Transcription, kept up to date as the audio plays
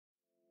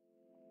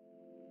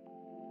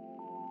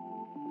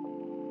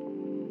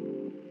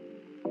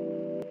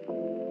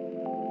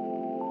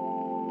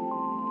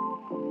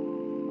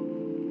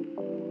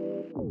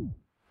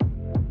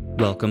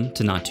Welcome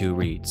to Not2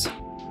 Reads,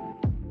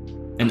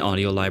 an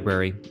audio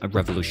library of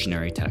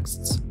revolutionary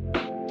texts.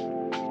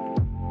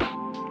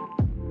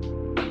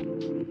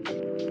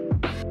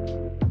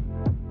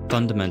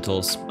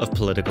 Fundamentals of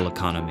Political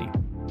Economy.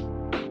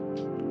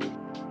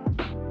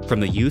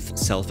 From the Youth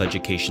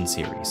Self-Education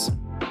Series.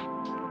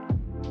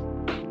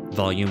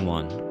 Volume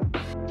 1.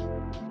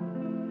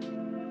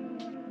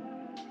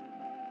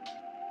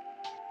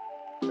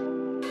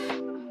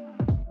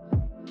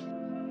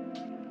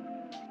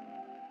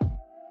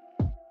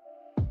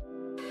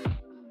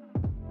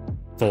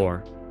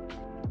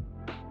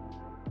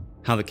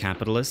 How the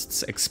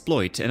capitalists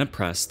exploit and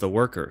oppress the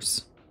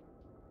workers.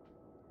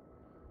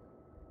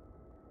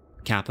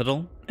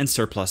 Capital and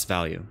surplus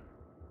value.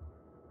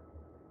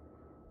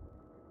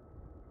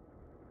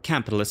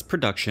 Capitalist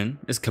production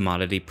is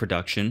commodity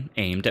production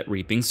aimed at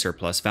reaping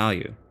surplus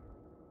value.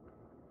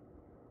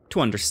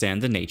 To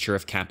understand the nature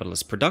of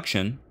capitalist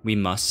production, we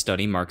must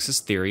study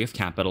Marxist theory of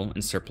capital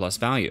and surplus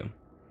value.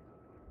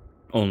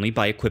 Only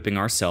by equipping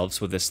ourselves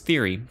with this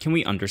theory can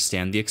we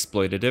understand the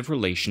exploitative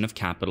relation of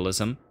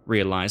capitalism,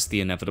 realize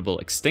the inevitable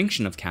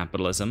extinction of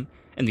capitalism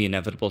and the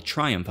inevitable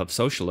triumph of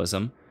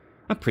socialism,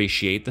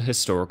 appreciate the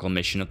historical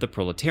mission of the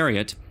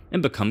proletariat,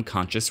 and become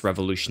conscious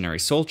revolutionary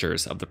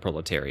soldiers of the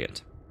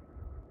proletariat.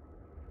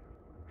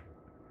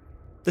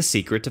 The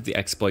secret of the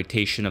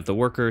exploitation of the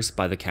workers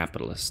by the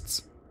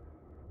capitalists.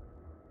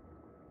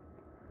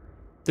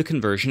 The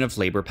conversion of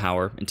labor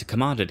power into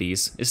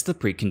commodities is the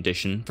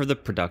precondition for the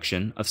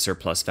production of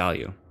surplus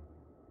value.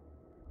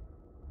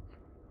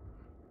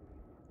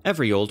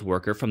 Every old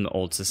worker from the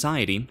old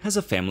society has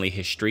a family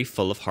history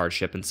full of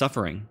hardship and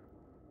suffering.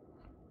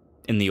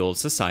 In the old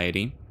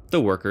society,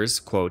 the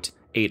workers, quote,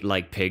 ate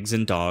like pigs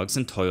and dogs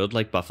and toiled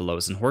like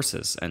buffaloes and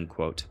horses, end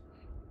quote.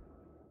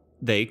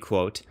 They,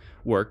 quote,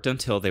 worked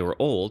until they were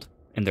old,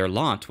 and their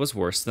lot was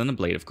worse than a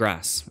blade of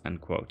grass,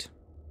 end quote.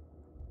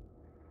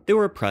 They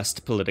were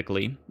oppressed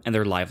politically, and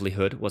their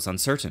livelihood was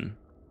uncertain.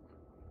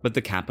 But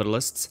the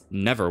capitalists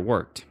never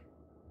worked.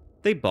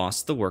 They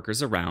bossed the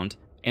workers around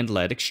and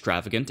led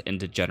extravagant and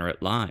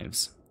degenerate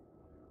lives.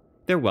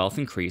 Their wealth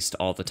increased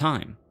all the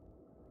time.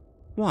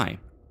 Why?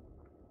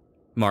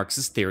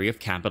 Marx's theory of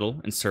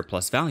capital and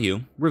surplus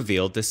value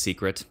revealed this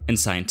secret and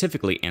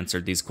scientifically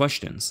answered these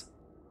questions.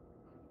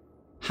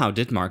 How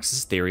did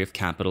Marx's theory of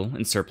capital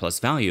and surplus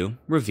value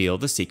reveal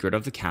the secret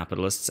of the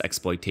capitalists'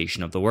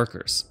 exploitation of the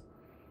workers?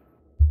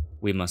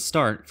 We must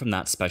start from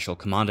that special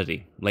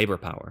commodity, labor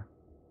power.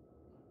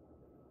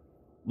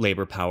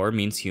 Labor power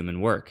means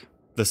human work,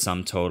 the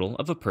sum total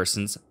of a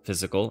person's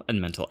physical and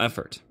mental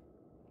effort.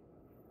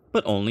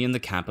 But only in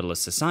the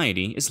capitalist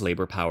society is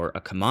labor power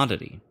a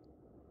commodity.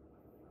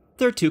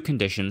 There are two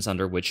conditions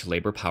under which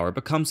labor power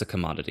becomes a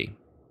commodity.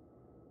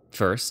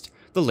 First,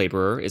 the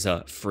laborer is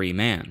a free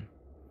man.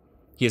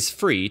 He is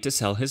free to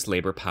sell his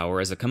labor power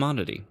as a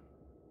commodity.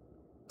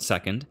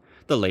 Second,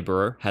 the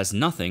laborer has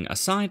nothing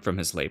aside from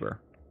his labor.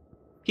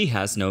 He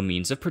has no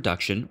means of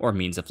production or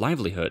means of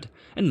livelihood,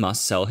 and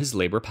must sell his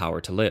labor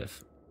power to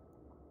live.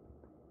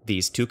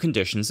 These two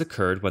conditions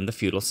occurred when the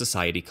feudal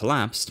society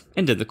collapsed,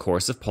 and in the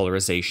course of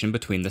polarization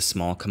between the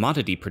small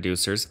commodity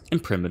producers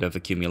and primitive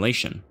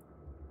accumulation.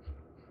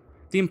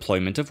 The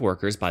employment of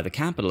workers by the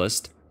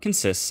capitalist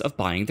consists of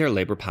buying their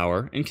labor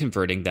power and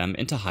converting them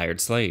into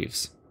hired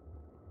slaves.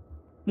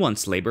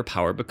 Once labor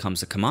power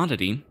becomes a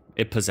commodity,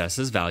 it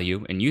possesses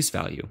value and use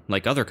value,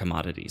 like other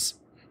commodities.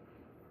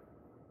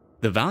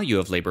 The value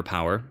of labor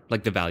power,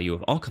 like the value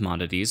of all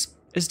commodities,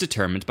 is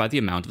determined by the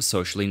amount of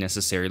socially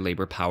necessary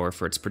labor power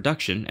for its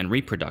production and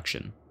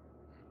reproduction.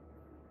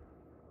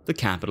 The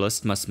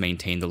capitalist must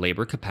maintain the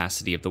labor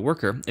capacity of the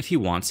worker if he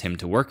wants him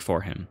to work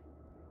for him.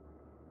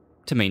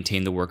 To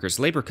maintain the worker's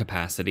labor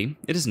capacity,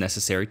 it is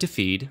necessary to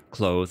feed,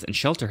 clothe, and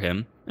shelter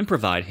him, and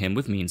provide him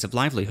with means of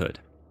livelihood.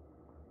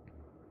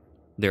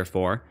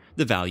 Therefore,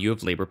 the value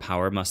of labor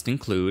power must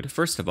include,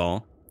 first of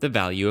all, the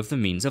value of the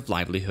means of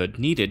livelihood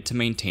needed to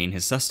maintain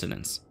his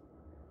sustenance.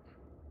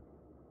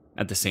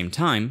 At the same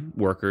time,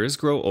 workers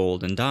grow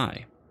old and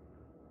die.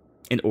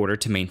 In order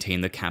to maintain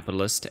the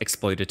capitalist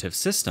exploitative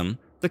system,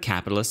 the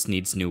capitalist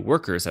needs new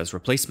workers as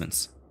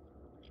replacements.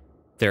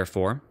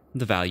 Therefore,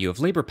 the value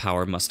of labor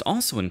power must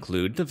also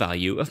include the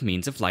value of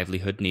means of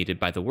livelihood needed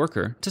by the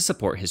worker to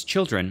support his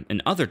children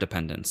and other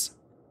dependents.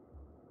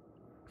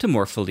 To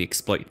more fully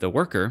exploit the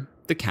worker,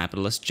 the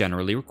capitalist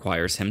generally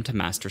requires him to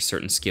master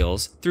certain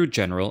skills through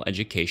general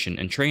education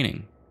and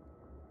training.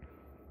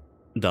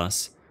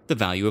 Thus, the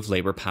value of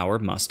labor power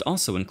must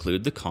also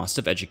include the cost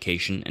of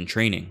education and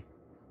training.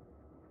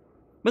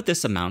 But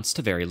this amounts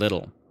to very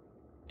little.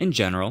 In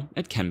general,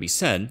 it can be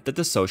said that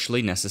the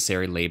socially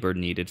necessary labor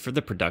needed for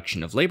the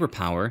production of labor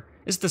power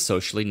is the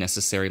socially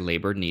necessary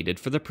labor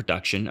needed for the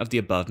production of the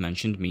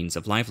above-mentioned means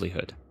of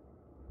livelihood.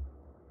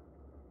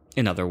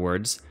 In other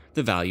words,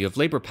 the value of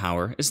labor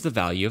power is the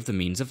value of the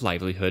means of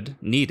livelihood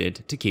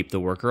needed to keep the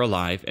worker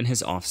alive and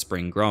his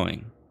offspring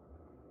growing.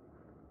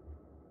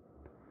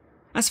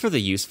 As for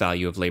the use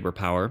value of labor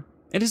power,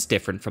 it is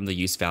different from the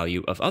use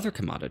value of other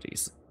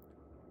commodities.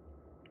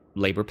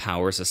 Labor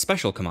power is a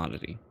special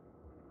commodity.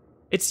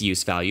 its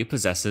use value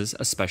possesses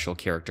a special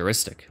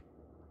characteristic.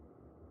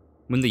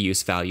 When the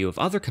use value of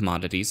other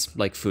commodities,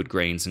 like food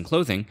grains and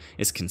clothing,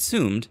 is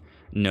consumed,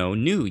 no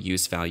new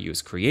use value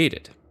is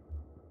created.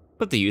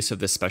 But the use of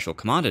this special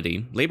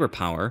commodity, labor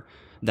power,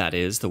 that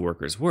is, the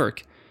worker's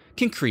work,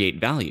 can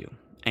create value,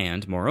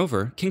 and,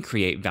 moreover, can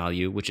create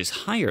value which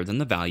is higher than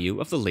the value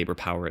of the labor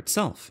power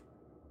itself.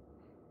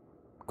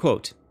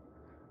 Quote,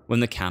 "When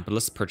the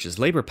capitalist purchases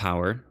labor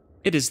power,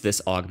 it is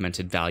this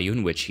augmented value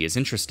in which he is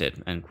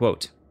interested." End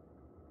quote.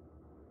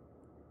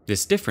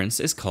 This difference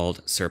is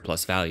called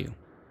surplus value.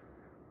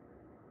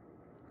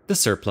 The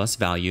surplus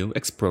value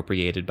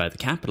expropriated by the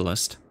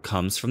capitalist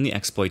comes from the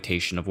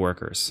exploitation of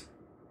workers.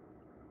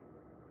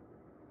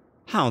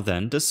 How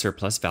then does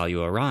surplus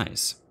value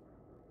arise?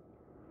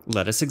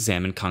 Let us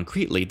examine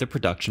concretely the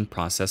production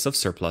process of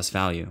surplus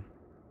value.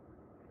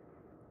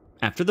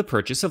 After the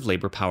purchase of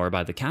labor power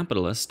by the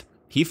capitalist,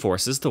 he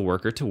forces the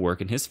worker to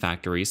work in his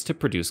factories to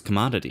produce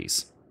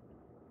commodities.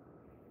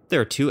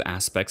 There are two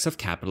aspects of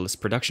capitalist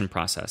production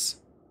process.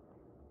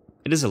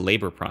 It is a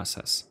labor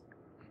process.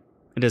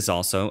 It is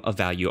also a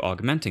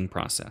value-augmenting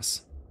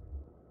process.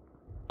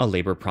 A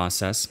labor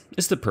process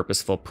is the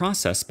purposeful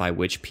process by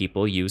which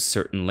people use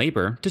certain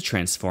labor to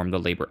transform the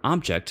labor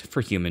object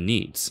for human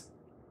needs.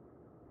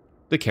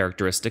 The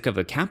characteristic of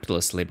a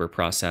capitalist labor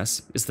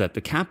process is that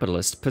the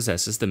capitalist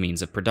possesses the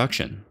means of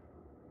production.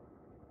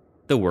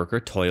 The worker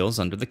toils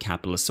under the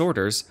capitalist's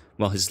orders,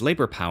 while his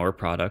labor power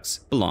products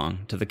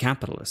belong to the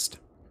capitalist.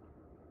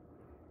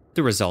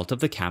 The result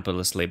of the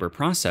capitalist labor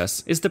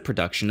process is the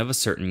production of a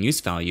certain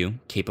use value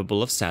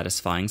capable of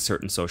satisfying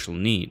certain social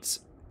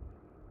needs.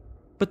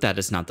 But that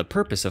is not the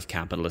purpose of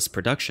capitalist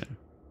production.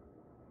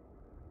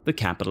 The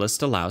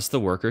capitalist allows the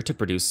worker to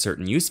produce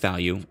certain use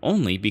value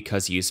only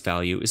because use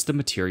value is the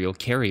material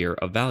carrier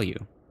of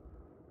value.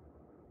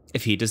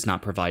 If he does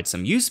not provide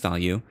some use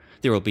value,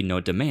 there will be no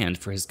demand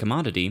for his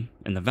commodity,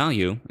 and the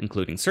value,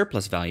 including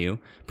surplus value,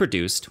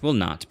 produced will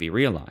not be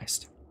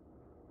realized.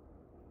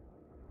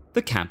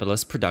 The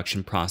capitalist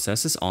production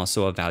process is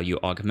also a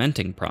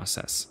value-augmenting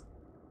process.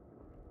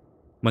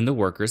 When the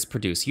workers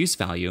produce use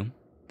value,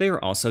 they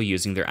are also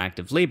using their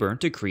active labor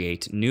to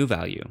create new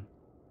value.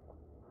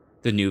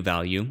 The new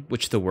value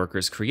which the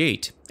workers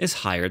create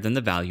is higher than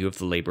the value of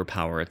the labor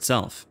power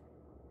itself.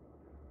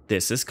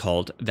 This is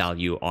called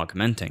value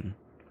augmenting.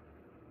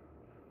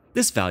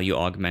 This value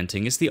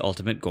augmenting is the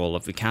ultimate goal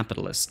of the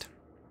capitalist.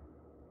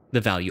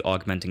 The value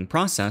augmenting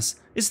process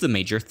is the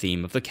major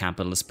theme of the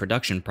capitalist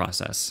production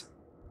process.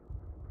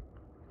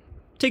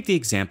 Take the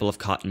example of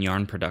cotton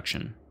yarn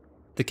production.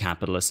 The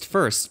capitalist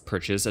first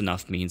purchases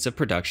enough means of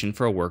production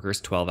for a worker's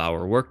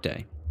 12-hour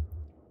workday.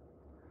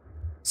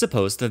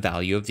 Suppose the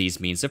value of these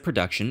means of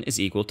production is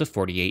equal to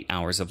 48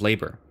 hours of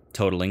labor,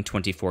 totaling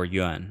 24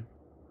 yuan.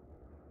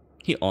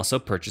 He also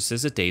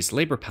purchases a day's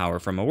labor power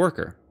from a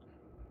worker.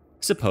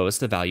 Suppose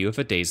the value of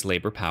a day's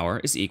labor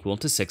power is equal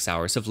to 6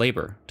 hours of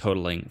labor,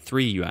 totaling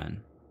 3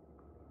 yuan.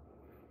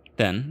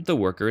 Then the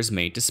worker is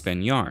made to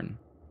spin yarn.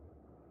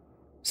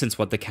 Since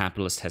what the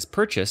capitalist has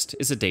purchased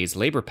is a day's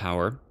labor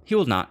power, he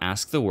will not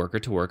ask the worker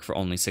to work for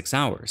only 6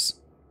 hours.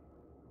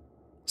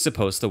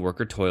 Suppose the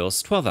worker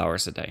toils 12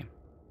 hours a day.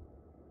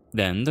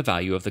 Then the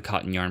value of the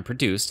cotton yarn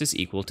produced is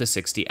equal to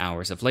 60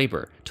 hours of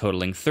labor,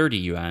 totaling 30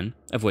 yuan,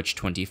 of which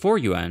 24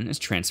 yuan is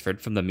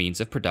transferred from the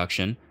means of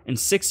production, and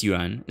 6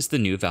 yuan is the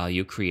new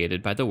value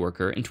created by the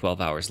worker in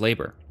 12 hours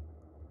labor.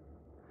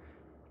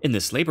 In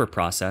this labor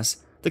process,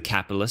 the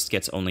capitalist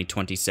gets only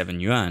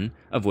 27 yuan,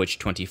 of which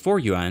 24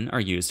 yuan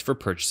are used for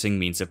purchasing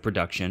means of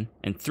production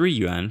and 3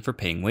 yuan for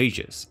paying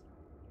wages.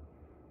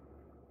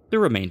 The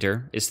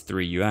remainder is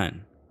 3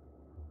 yuan.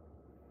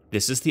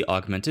 This is the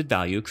augmented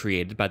value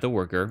created by the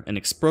worker and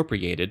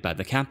expropriated by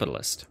the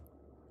capitalist.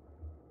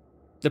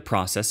 The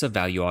process of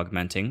value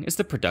augmenting is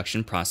the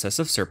production process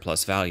of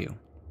surplus value.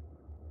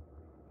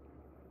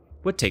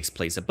 What takes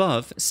place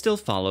above still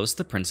follows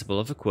the principle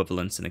of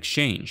equivalence and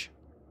exchange,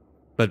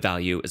 but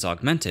value is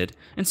augmented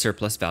and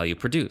surplus value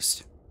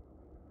produced.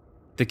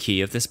 The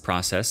key of this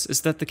process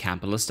is that the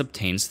capitalist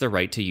obtains the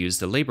right to use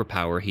the labor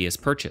power he has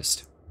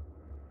purchased.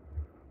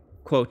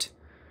 Quote,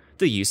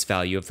 "The use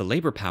value of the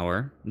labor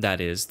power,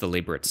 that is, the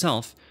labor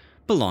itself,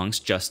 belongs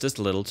just as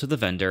little to the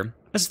vendor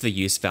as the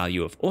use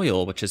value of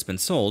oil which has been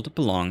sold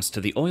belongs to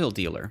the oil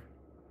dealer.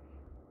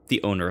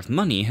 The owner of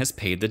money has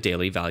paid the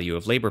daily value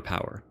of labor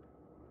power.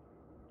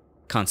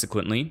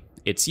 Consequently,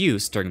 its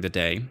use during the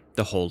day,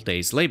 the whole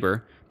day's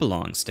labor,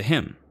 belongs to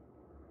him.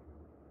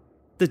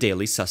 The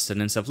daily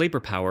sustenance of labor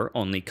power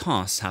only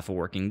costs half a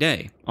working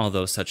day,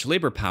 although such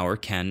labor power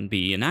can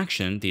be in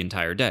action the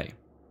entire day.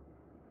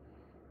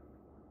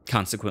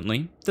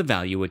 Consequently, the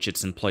value which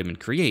its employment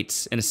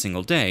creates in a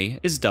single day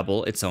is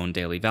double its own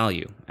daily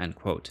value." End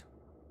quote.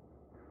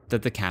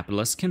 That the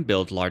capitalist can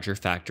build larger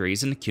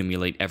factories and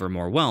accumulate ever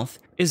more wealth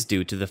is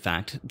due to the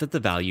fact that the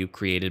value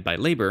created by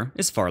labor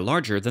is far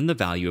larger than the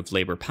value of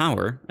labor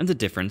power, and the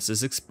difference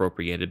is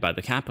expropriated by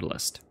the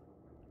capitalist.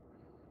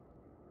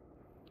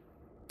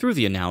 Through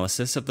the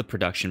analysis of the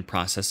production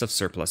process of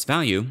surplus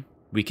value,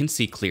 we can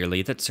see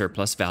clearly that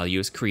surplus value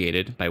is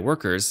created by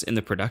workers in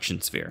the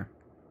production sphere.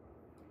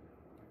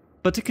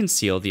 But to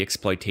conceal the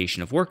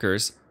exploitation of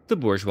workers, the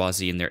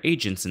bourgeoisie and their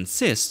agents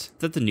insist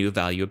that the new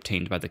value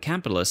obtained by the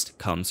capitalist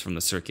comes from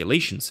the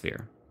circulation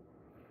sphere.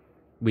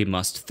 We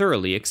must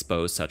thoroughly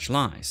expose such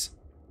lies.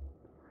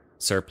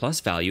 Surplus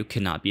value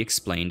cannot be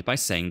explained by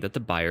saying that the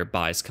buyer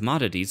buys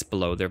commodities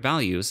below their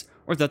values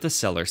or that the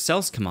seller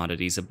sells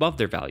commodities above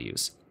their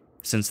values,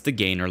 since the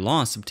gain or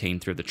loss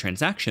obtained through the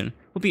transaction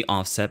will be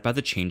offset by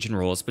the change in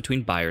roles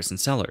between buyers and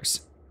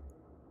sellers.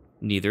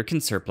 Neither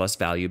can surplus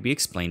value be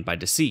explained by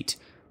deceit,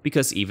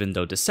 because even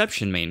though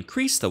deception may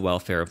increase the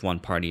welfare of one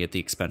party at the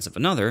expense of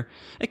another,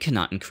 it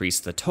cannot increase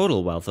the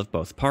total wealth of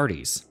both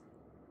parties.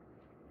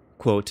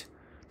 Quote,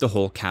 "The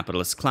whole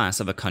capitalist class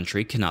of a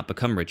country cannot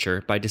become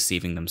richer by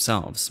deceiving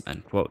themselves."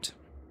 End quote.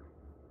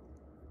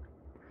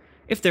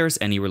 If there is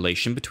any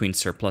relation between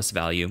surplus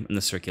value and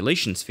the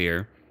circulation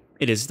sphere,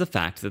 it is the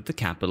fact that the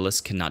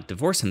capitalist cannot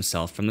divorce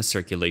himself from the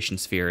circulation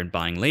sphere in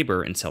buying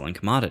labor and selling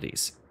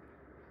commodities.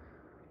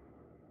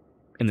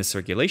 In the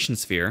circulation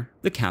sphere,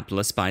 the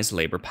capitalist buys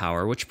labor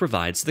power which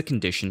provides the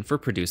condition for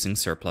producing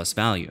surplus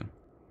value.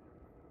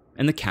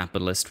 And the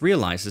capitalist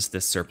realizes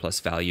this surplus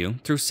value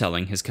through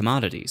selling his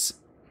commodities.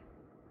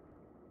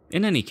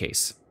 In any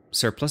case,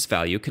 surplus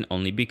value can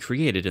only be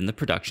created in the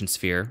production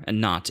sphere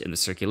and not in the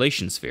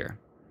circulation sphere.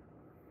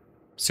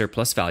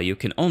 Surplus value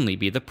can only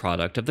be the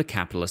product of the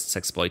capitalist's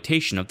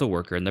exploitation of the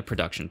worker in the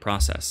production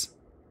process.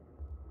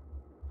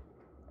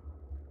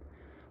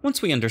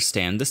 Once we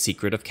understand the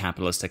secret of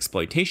capitalist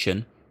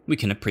exploitation, we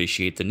can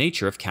appreciate the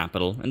nature of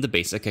capital and the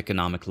basic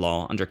economic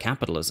law under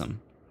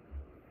capitalism.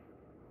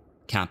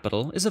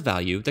 Capital is a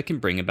value that can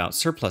bring about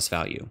surplus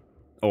value,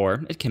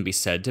 or it can be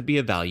said to be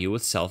a value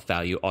with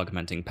self-value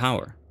augmenting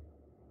power.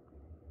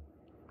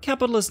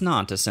 Capital is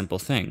not a simple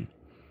thing.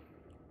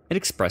 It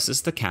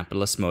expresses the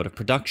capitalist mode of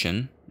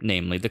production,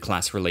 namely the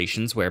class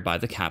relations whereby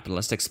the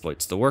capitalist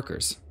exploits the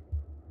workers.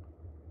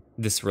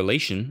 This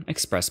relation,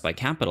 expressed by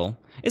capital,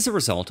 is a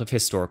result of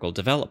historical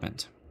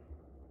development.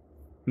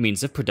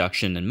 Means of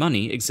production and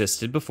money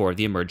existed before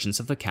the emergence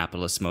of the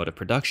capitalist mode of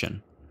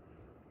production.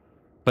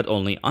 But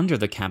only under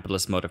the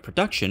capitalist mode of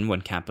production,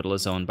 when capital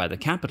is owned by the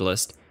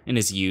capitalist and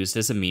is used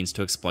as a means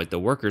to exploit the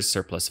worker's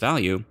surplus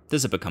value,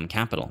 does it become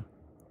capital.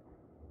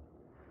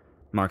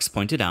 Marx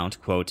pointed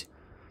out, quote,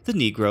 "The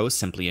Negro is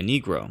simply a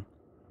Negro.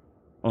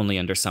 Only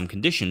under some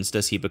conditions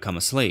does he become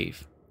a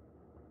slave.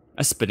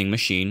 A spinning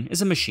machine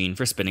is a machine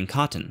for spinning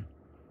cotton.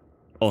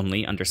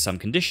 Only under some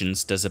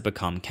conditions does it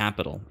become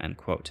capital." End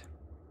quote.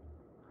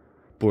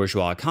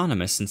 Bourgeois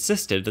economists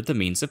insisted that the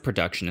means of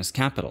production is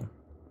capital.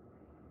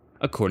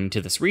 According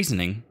to this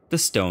reasoning, the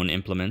stone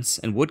implements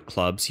and wood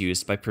clubs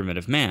used by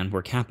primitive man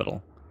were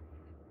capital.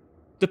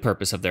 The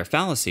purpose of their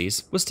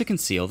fallacies was to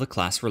conceal the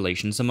class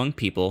relations among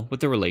people with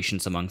the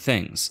relations among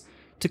things,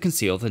 to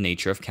conceal the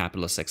nature of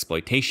capitalist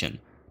exploitation,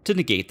 to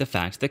negate the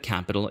fact that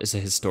capital is a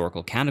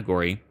historical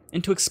category,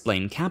 and to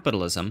explain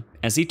capitalism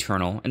as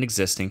eternal and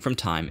existing from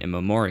time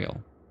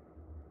immemorial.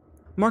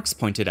 Marx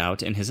pointed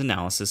out in his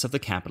analysis of the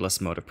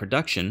capitalist mode of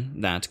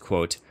production that,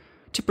 quote,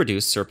 "To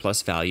produce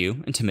surplus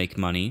value and to make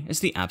money is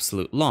the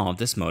absolute law of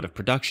this mode of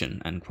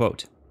production." End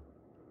quote.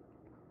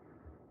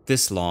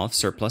 This law of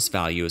surplus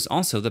value is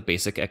also the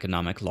basic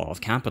economic law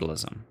of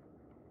capitalism.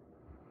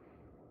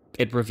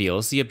 It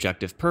reveals the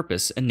objective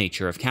purpose and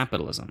nature of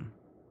capitalism.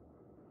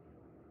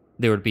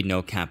 There would be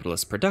no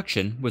capitalist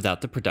production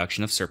without the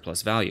production of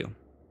surplus value.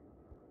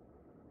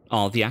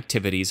 All the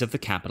activities of the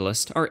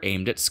capitalist are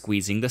aimed at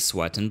squeezing the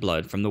sweat and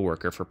blood from the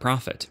worker for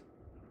profit.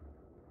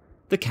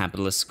 The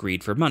capitalist's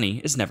greed for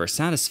money is never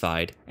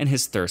satisfied, and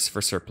his thirst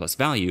for surplus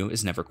value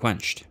is never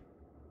quenched.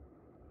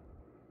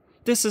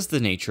 This is the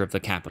nature of the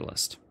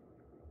capitalist.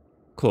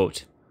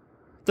 Quote,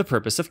 "The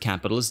purpose of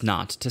capital is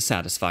not to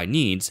satisfy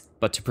needs,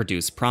 but to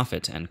produce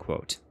profit." End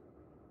quote.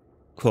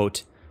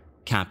 Quote,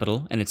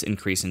 "Capital and its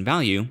increase in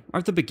value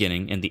are the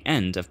beginning and the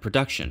end of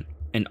production,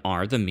 and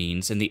are the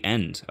means and the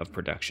end of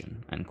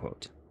production." End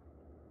quote.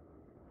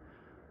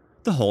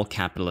 The whole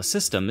capitalist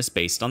system is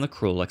based on the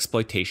cruel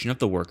exploitation of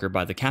the worker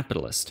by the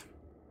capitalist.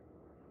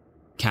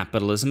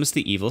 Capitalism is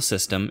the evil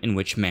system in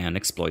which man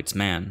exploits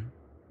man.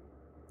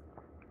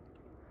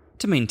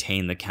 To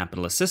maintain the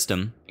capitalist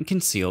system and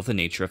conceal the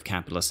nature of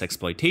capitalist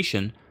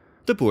exploitation,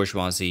 the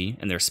bourgeoisie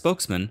and their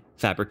spokesmen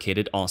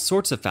fabricated all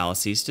sorts of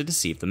fallacies to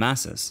deceive the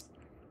masses.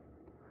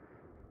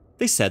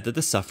 They said that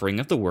the suffering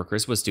of the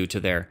workers was due to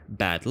their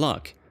bad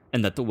luck,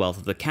 and that the wealth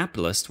of the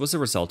capitalist was a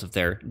result of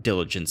their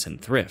diligence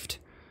and thrift.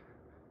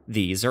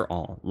 These are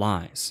all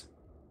lies.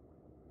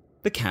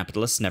 The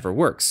capitalist never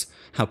works.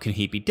 How can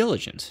he be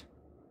diligent?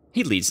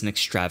 He leads an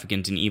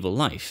extravagant and evil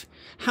life.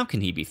 How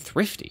can he be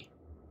thrifty?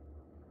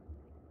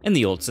 In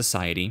the old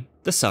society,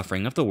 the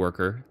suffering of the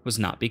worker was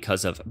not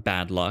because of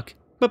bad luck,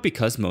 but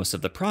because most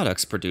of the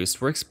products produced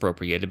were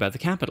expropriated by the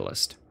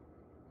capitalist.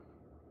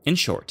 In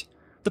short,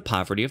 the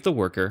poverty of the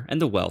worker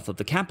and the wealth of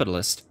the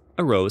capitalist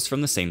arose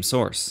from the same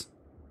source.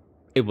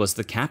 It was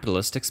the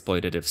capitalist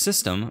exploitative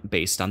system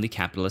based on the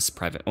capitalist's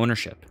private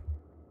ownership.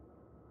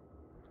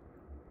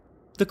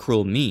 the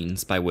cruel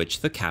means by which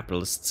the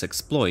capitalists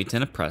exploit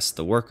and oppress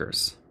the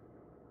workers.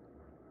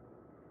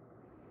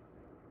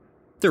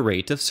 The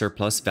rate of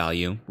surplus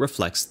value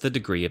reflects the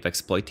degree of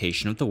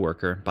exploitation of the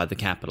worker by the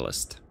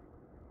capitalist.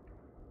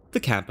 The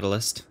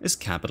capitalist is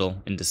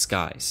capital in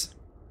disguise.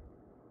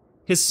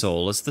 His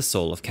soul is the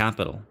soul of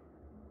capital.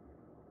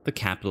 The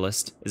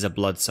capitalist is a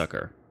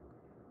bloodsucker.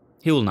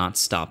 He will not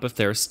stop if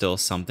there is still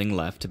something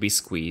left to be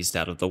squeezed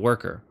out of the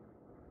worker.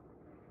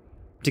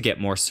 To get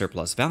more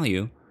surplus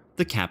value,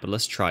 the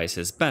capitalist tries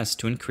his best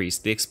to increase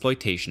the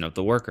exploitation of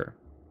the worker.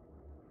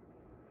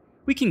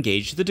 We can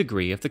gauge the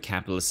degree of the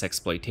capitalist's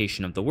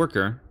exploitation of the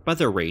worker by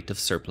the rate of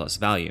surplus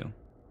value.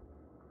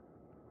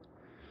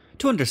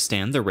 To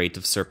understand the rate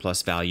of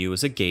surplus value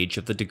as a gauge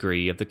of the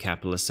degree of the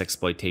capitalist's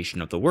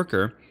exploitation of the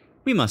worker,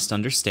 we must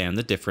understand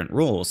the different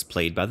roles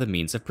played by the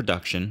means of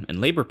production and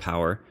labor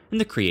power in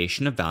the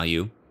creation of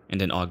value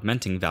and in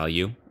augmenting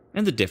value,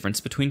 and the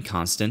difference between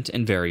constant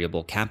and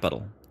variable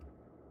capital.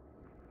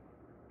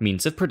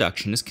 Means of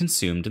production is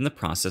consumed in the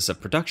process of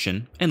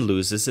production and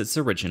loses its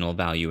original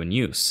value in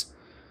use,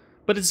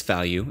 but its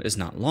value is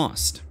not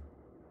lost.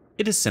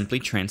 It is simply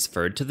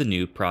transferred to the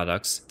new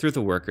products through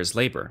the worker's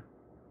labor.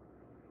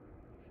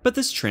 But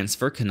this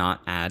transfer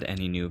cannot add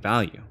any new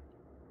value.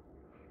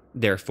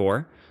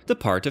 Therefore, the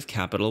part of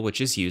capital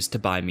which is used to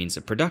buy means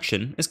of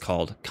production is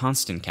called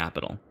constant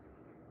capital.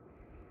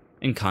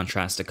 In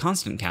contrast to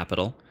constant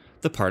capital,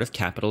 the part of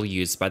capital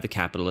used by the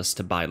capitalist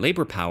to buy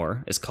labor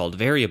power is called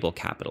variable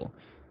capital,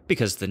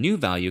 because the new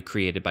value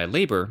created by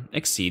labor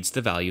exceeds the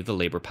value the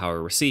labor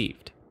power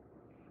received.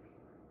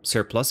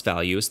 Surplus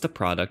value is the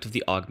product of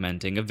the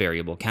augmenting of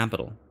variable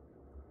capital.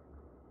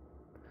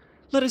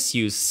 Let us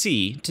use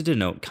C to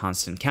denote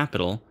constant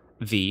capital,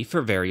 V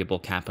for variable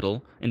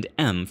capital, and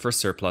M for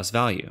surplus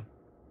value.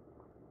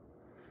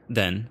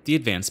 Then, the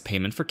advance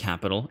payment for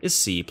capital is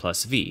C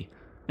plus V,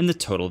 and the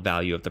total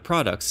value of the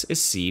products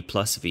is C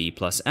plus V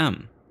plus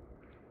M.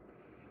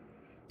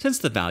 Since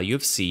the value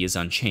of C is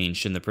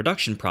unchanged in the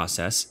production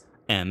process,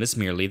 M is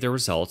merely the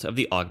result of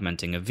the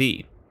augmenting of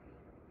V.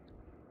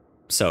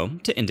 So,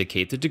 to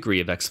indicate the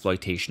degree of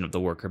exploitation of the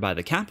worker by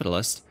the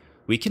capitalist,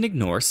 we can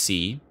ignore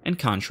C and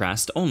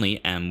contrast only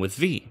M with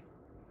V.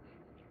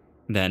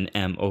 Then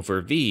M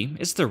over V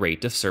is the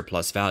rate of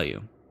surplus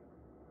value.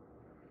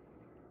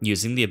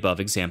 Using the above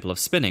example of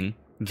spinning,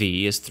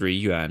 V is 3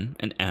 yuan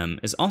and M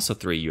is also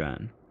 3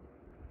 yuan.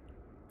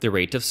 The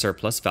rate of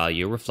surplus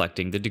value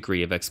reflecting the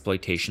degree of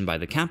exploitation by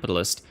the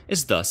capitalist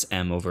is thus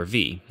M over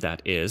V,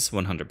 that is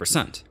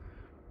 100%.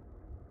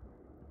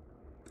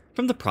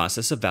 From the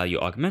process of value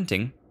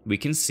augmenting, we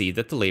can see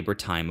that the labor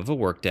time of a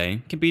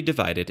workday can be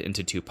divided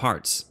into two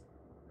parts.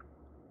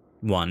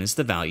 One is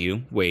the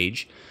value,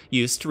 wage,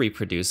 used to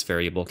reproduce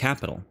variable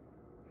capital.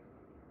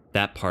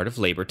 That part of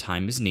labor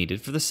time is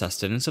needed for the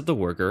sustenance of the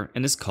worker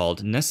and is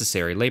called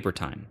necessary labor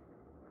time.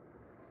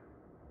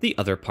 The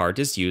other part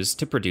is used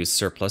to produce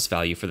surplus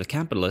value for the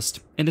capitalist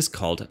and is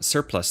called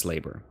surplus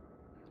labor.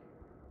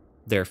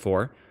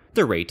 Therefore,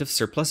 the rate of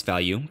surplus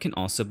value can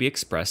also be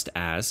expressed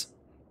as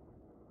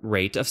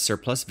rate of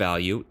surplus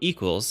value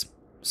equals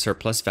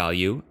surplus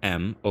value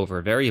M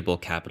over variable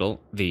capital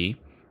V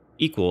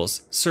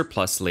equals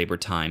surplus labor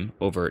time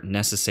over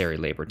necessary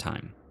labor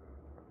time.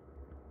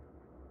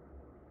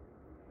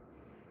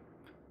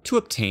 To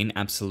obtain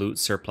absolute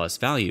surplus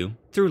value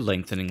through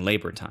lengthening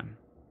labor time.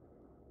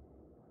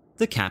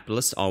 The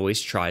capitalist always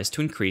tries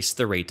to increase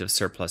the rate of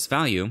surplus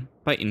value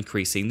by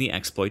increasing the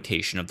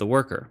exploitation of the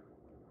worker.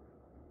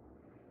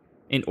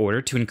 In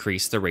order to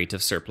increase the rate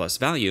of surplus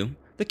value,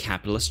 the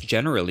capitalist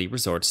generally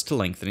resorts to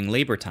lengthening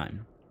labor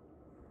time.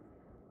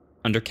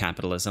 Under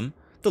capitalism,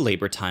 the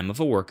labor time of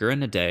a worker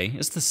in a day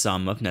is the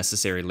sum of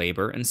necessary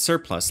labor and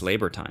surplus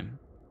labor time.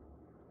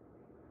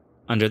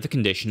 Under the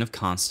condition of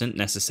constant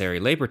necessary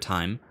labor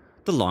time,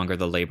 the longer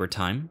the labor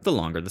time, the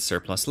longer the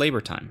surplus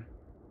labor time.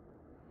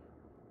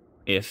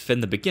 If, in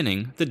the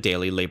beginning, the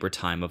daily labor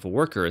time of a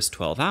worker is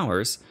 12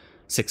 hours,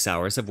 6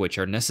 hours of which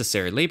are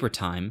necessary labor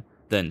time,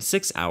 then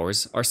 6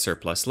 hours are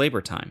surplus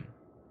labor time.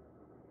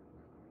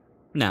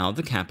 Now,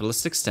 the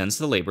capitalist extends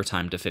the labor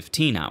time to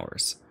 15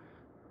 hours.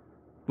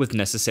 With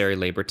necessary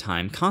labor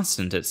time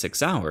constant at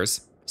 6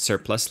 hours,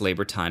 surplus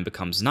labor time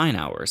becomes 9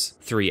 hours,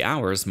 3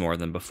 hours more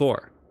than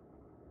before.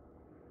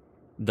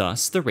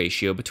 Thus, the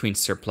ratio between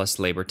surplus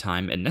labor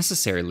time and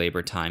necessary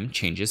labor time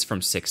changes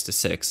from 6 to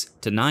 6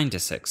 to 9 to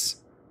 6.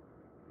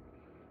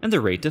 And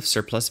the rate of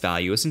surplus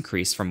value is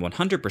increased from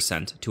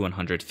 100% to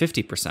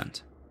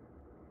 150%.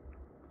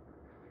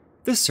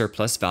 This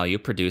surplus value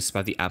produced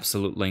by the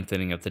absolute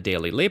lengthening of the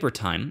daily labor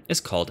time is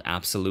called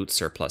absolute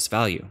surplus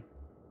value.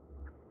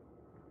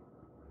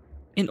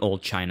 In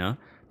Old China,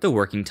 the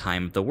working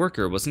time of the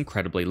worker was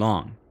incredibly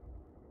long.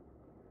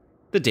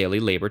 The daily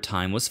labor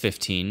time was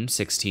 15,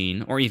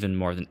 16, or even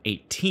more than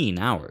 18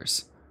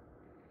 hours.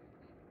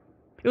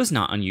 It was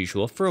not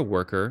unusual for a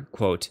worker,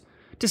 quote,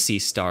 to see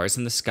stars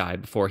in the sky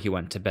before he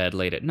went to bed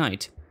late at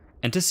night,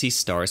 and to see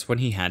stars when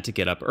he had to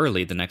get up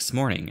early the next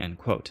morning, end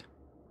quote.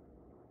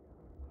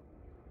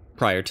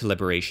 Prior to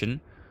liberation,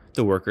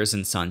 the workers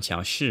in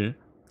Sanqiao Shi,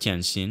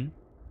 Tianxin,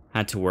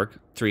 had to work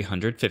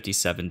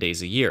 357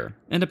 days a year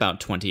and about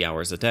 20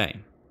 hours a day.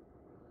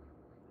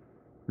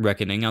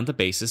 Reckoning on the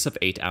basis of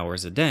 8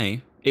 hours a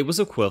day, it was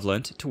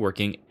equivalent to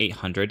working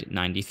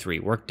 893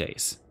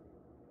 workdays.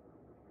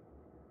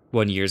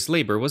 1 year's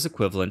labor was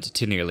equivalent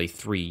to nearly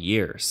 3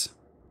 years.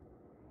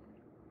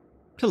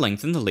 To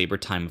lengthen the labor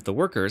time of the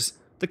workers,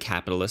 the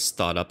capitalists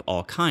thought up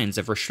all kinds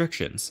of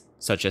restrictions,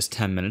 such as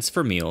 10 minutes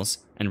for meals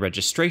and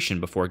registration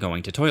before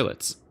going to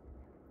toilets.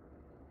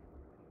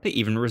 They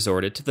even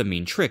resorted to the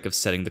mean trick of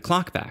setting the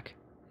clock back.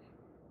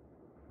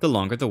 The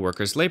longer the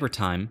workers' labor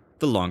time,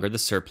 the longer the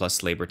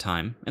surplus labor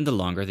time, and the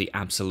longer the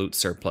absolute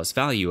surplus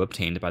value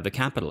obtained by the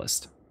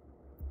capitalist.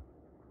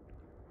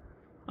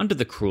 Under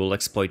the cruel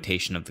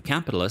exploitation of the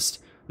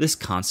capitalist, this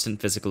constant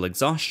physical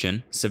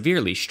exhaustion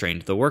severely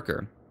strained the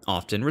worker,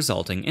 often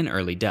resulting in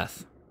early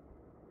death.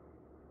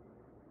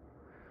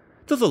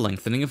 Though the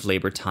lengthening of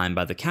labor time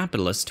by the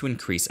capitalist to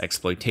increase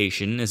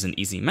exploitation is an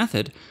easy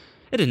method,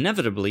 it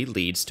inevitably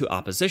leads to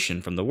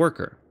opposition from the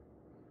worker.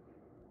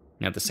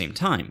 At the same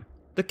time,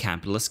 the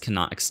capitalist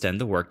cannot extend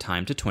the work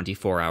time to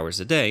 24 hours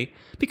a day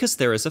because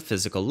there is a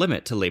physical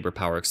limit to labor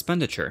power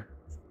expenditure.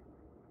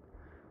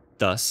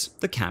 Thus,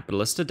 the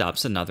capitalist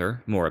adopts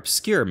another, more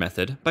obscure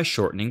method by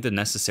shortening the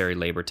necessary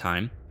labor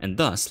time and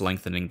thus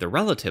lengthening the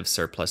relative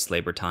surplus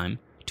labor time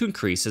to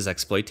increase his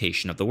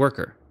exploitation of the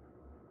worker.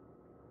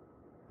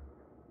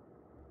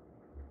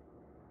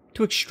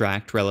 To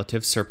extract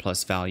relative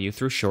surplus value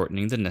through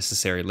shortening the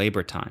necessary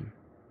labor time.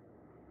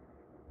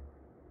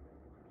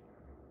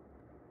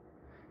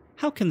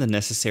 How can the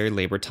necessary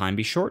labor time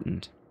be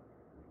shortened?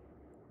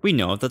 We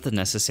know that the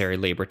necessary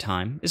labor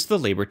time is the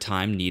labor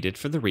time needed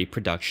for the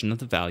reproduction of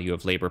the value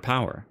of labor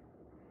power.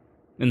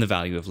 And the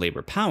value of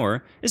labor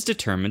power is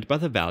determined by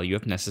the value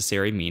of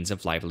necessary means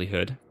of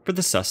livelihood for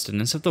the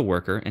sustenance of the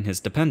worker and his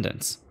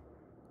dependents.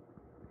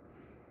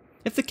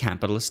 If the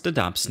capitalist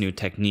adopts new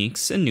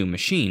techniques and new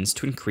machines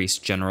to increase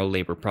general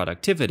labor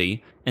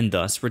productivity and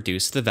thus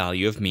reduce the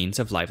value of means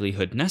of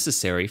livelihood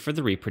necessary for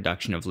the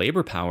reproduction of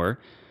labor power,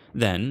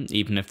 then,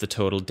 even if the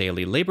total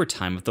daily labor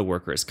time of the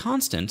worker is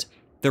constant,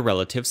 the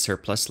relative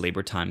surplus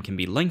labor time can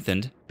be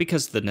lengthened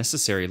because the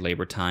necessary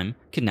labor time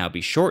can now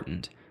be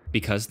shortened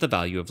because the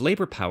value of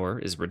labor power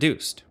is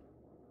reduced.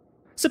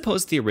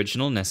 Suppose the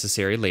original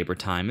necessary labor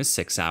time is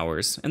 6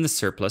 hours and the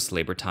surplus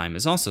labor time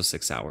is also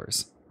 6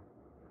 hours.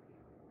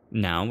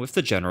 Now, if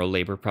the general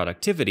labor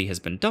productivity has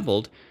been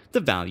doubled,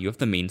 the value of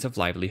the means of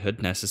livelihood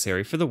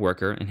necessary for the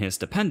worker and his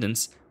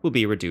dependents will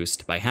be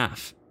reduced by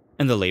half,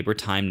 and the labor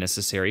time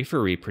necessary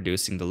for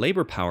reproducing the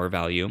labor power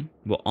value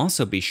will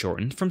also be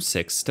shortened from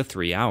 6 to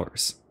 3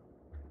 hours.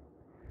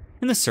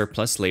 And the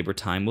surplus labor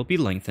time will be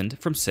lengthened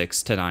from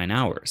 6 to 9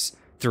 hours,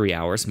 3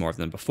 hours more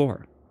than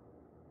before.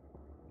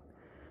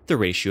 The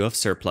ratio of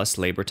surplus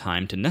labor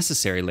time to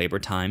necessary labor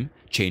time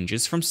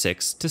changes from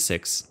 6 to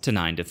 6 to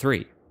 9 to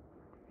 3.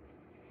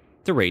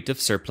 The rate of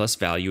surplus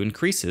value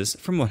increases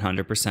from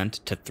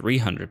 100% to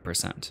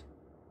 300%.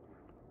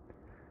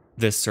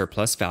 This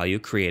surplus value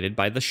created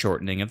by the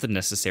shortening of the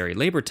necessary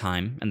labor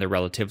time and the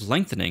relative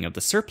lengthening of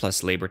the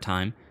surplus labor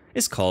time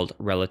is called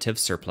relative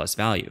surplus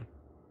value.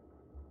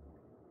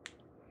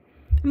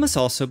 It must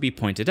also be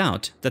pointed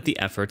out that the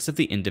efforts of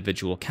the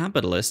individual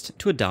capitalist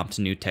to adopt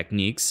new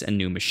techniques and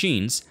new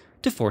machines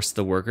to force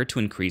the worker to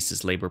increase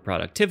his labor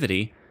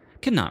productivity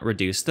cannot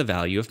reduce the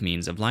value of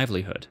means of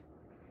livelihood.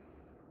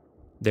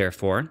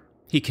 Therefore,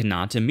 he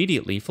cannot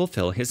immediately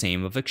fulfill his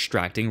aim of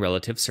extracting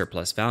relative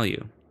surplus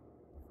value.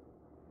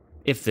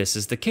 If this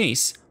is the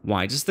case,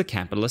 why does the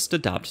capitalist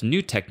adopt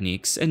new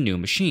techniques and new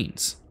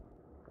machines?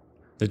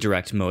 The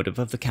direct motive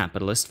of the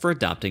capitalist for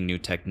adopting new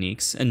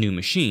techniques and new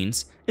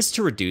machines is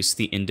to reduce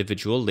the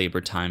individual labor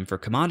time for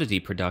commodity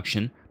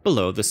production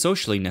below the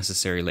socially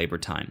necessary labor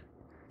time,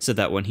 so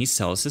that when he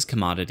sells his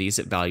commodities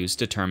at values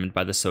determined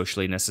by the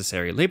socially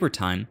necessary labor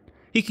time,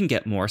 he can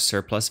get more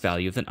surplus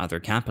value than other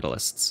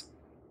capitalists.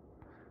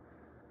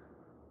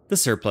 The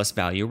surplus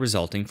value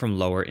resulting from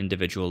lower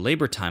individual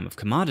labor time of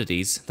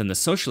commodities than the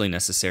socially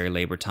necessary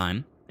labor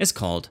time is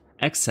called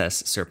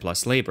excess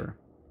surplus labor.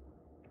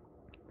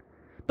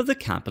 But the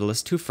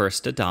capitalist who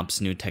first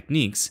adopts new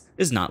techniques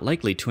is not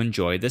likely to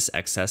enjoy this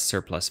excess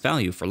surplus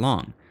value for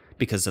long,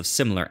 because of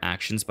similar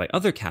actions by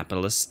other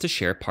capitalists to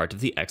share part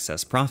of the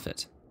excess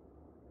profit.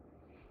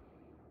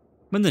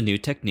 When the new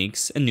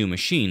techniques and new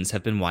machines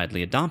have been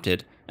widely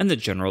adopted and the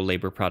general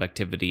labor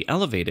productivity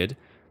elevated,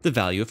 the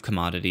value of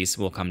commodities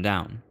will come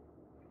down.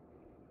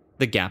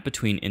 The gap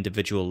between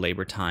individual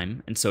labor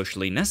time and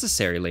socially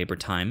necessary labor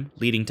time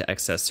leading to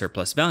excess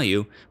surplus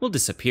value will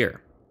disappear.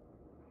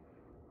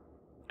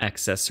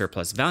 Excess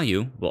surplus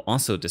value will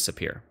also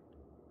disappear.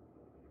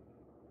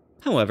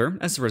 However,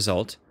 as a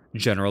result,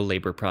 general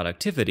labor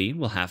productivity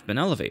will have been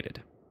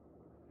elevated.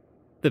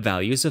 The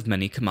values of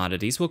many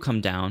commodities will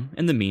come down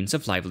and the means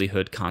of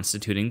livelihood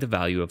constituting the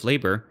value of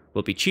labor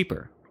will be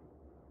cheaper.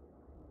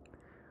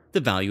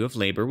 The value of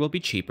labor will be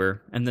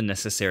cheaper and the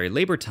necessary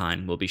labor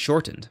time will be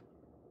shortened.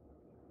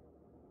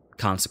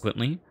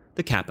 Consequently,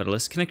 the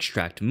capitalist can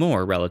extract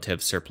more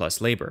relative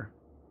surplus labor.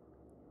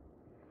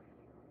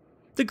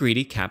 The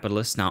greedy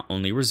capitalist not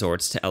only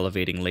resorts to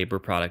elevating labor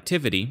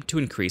productivity to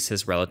increase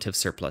his relative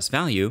surplus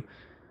value,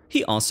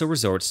 he also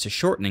resorts to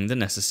shortening the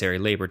necessary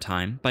labor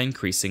time by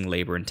increasing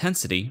labor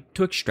intensity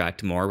to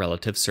extract more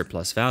relative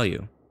surplus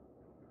value.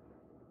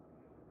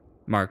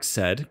 Marx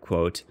said,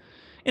 quote,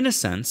 "In a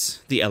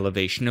sense, the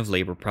elevation of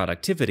labor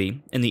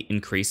productivity and the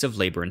increase of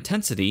labor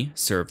intensity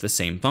serve the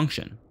same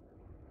function.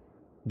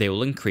 They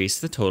will increase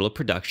the total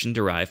production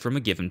derived from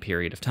a given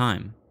period of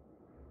time.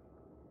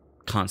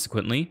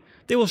 Consequently,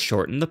 they will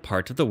shorten the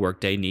part of the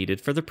workday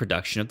needed for the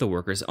production of the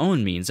worker's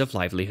own means of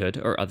livelihood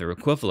or other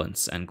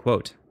equivalents." End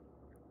quote.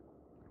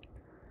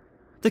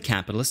 The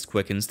capitalist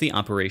quickens the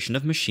operation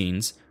of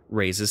machines,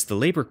 raises the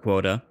labor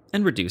quota,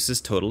 and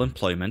reduces total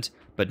employment,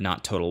 but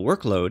not total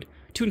workload,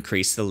 to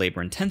increase the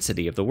labor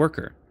intensity of the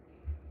worker.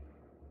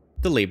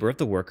 The labor of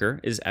the worker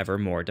is ever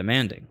more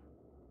demanding.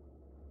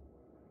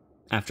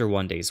 After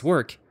one day's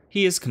work,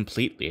 he is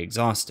completely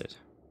exhausted.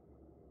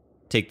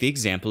 Take the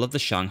example of the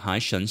Shanghai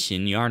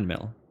Shenzhen yarn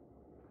mill.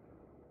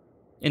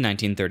 In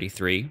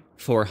 1933,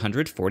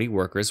 440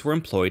 workers were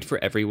employed for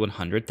every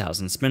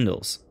 100,000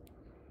 spindles.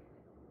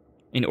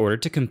 In order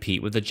to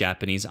compete with the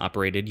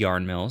Japanese-operated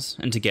yarn mills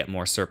and to get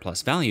more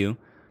surplus value,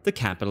 the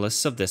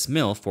capitalists of this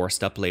mill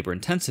forced up labor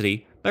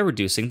intensity by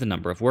reducing the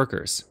number of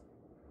workers.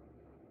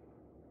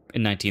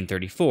 In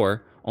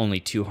 1934, only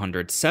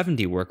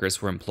 270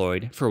 workers were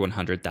employed for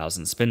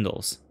 100,000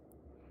 spindles.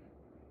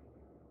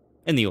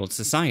 In the old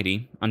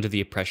society, under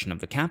the oppression of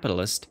the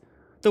capitalist,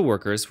 the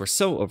workers were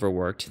so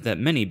overworked that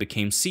many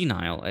became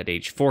senile at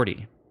age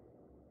 40.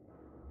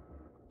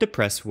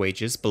 Depress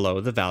wages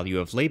below the value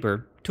of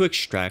labor to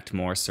extract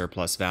more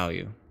surplus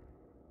value.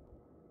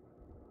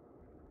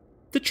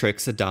 The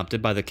tricks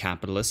adopted by the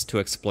capitalist to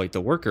exploit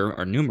the worker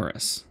are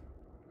numerous.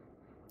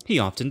 He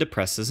often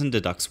depresses and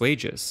deducts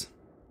wages.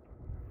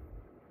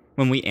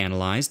 When we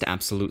analyzed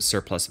absolute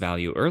surplus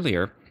value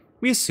earlier,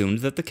 we assumed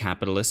that the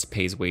capitalist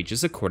pays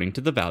wages according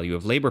to the value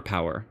of labor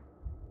power.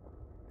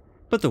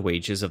 But the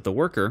wages of the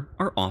worker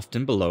are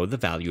often below the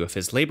value of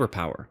his labor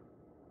power.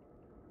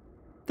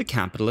 The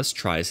capitalist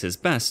tries his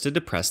best to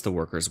depress the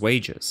worker's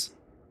wages.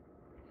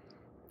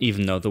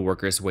 Even though the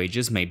worker's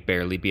wages may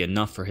barely be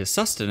enough for his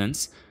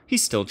sustenance, he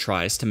still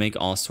tries to make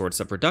all sorts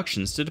of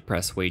reductions to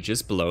depress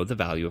wages below the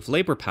value of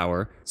labor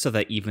power so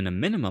that even a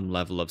minimum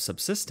level of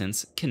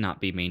subsistence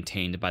cannot be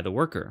maintained by the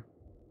worker.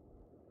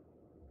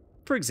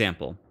 For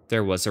example,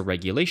 there was a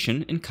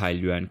regulation in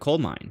Kaiyuan coal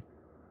mine: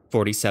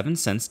 47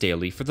 cents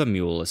daily for the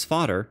mule as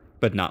fodder,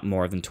 but not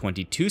more than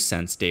 22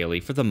 cents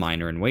daily for the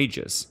miner in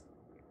wages.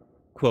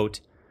 Quote,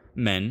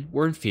 "Men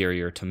were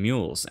inferior to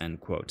mules," end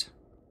quote.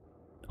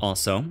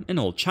 Also, in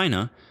old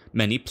China,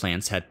 many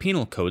plants had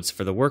penal codes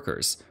for the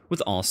workers,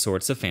 with all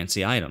sorts of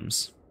fancy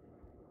items.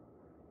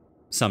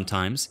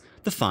 Sometimes,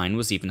 the fine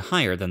was even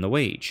higher than the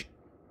wage.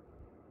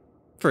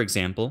 For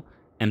example,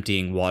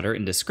 emptying water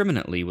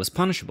indiscriminately was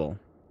punishable.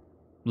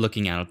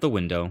 Looking out of the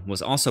window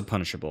was also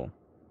punishable.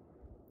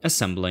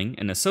 Assembling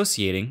and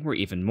associating were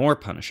even more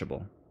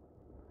punishable.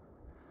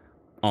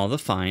 All the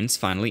fines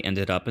finally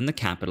ended up in the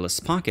capitalist's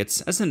pockets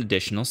as an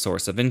additional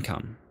source of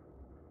income.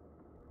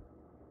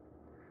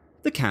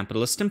 The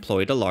capitalist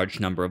employed a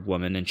large number of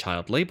women and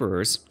child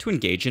laborers to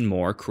engage in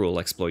more cruel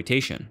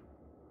exploitation.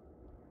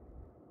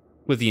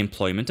 With the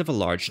employment of a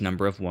large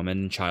number of women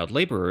and child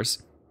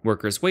laborers,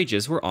 workers'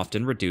 wages were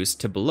often reduced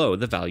to below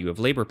the value of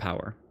labor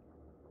power.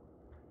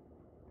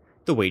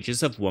 The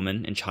wages of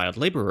women and child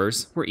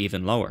laborers were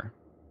even lower.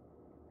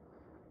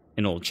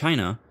 In old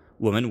China,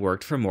 women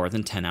worked for more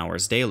than 10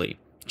 hours daily,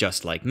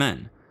 just like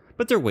men,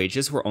 but their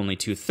wages were only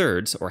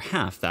 2/3 or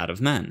half that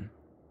of men.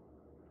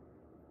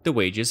 The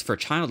wages for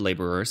child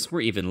laborers were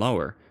even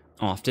lower,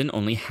 often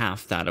only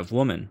half that of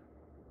women.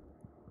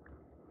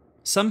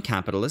 Some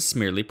capitalists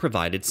merely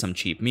provided some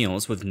cheap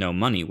meals with no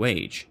money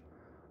wage.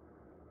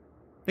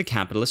 The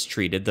capitalists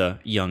treated the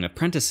young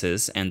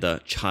apprentices and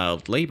the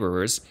child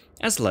laborers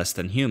as less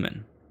than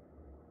human.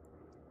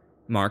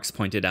 Marx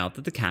pointed out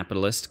that the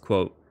capitalist,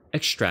 quote,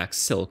 "extracts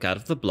silk out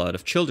of the blood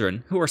of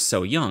children who are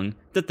so young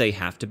that they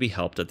have to be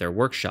helped at their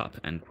workshop,"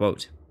 end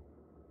quote.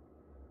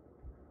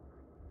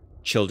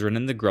 Children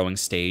in the growing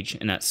stage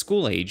and at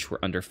school age were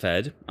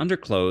underfed,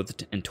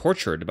 underclothed, and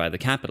tortured by the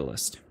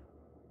capitalist.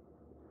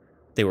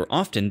 They were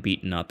often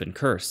beaten up and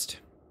cursed.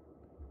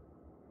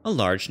 A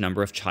large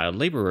number of child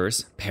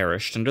laborers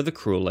perished under the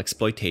cruel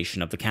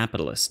exploitation of the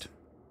capitalist.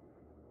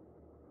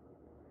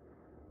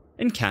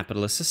 In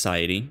capitalist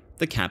society,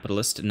 the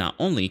capitalist not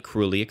only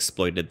cruelly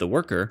exploited the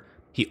worker,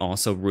 he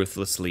also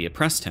ruthlessly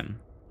oppressed him.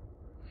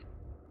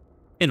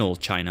 In old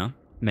China,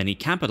 many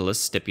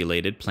capitalists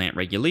stipulated plant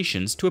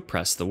regulations to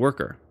oppress the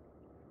worker.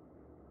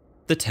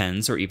 The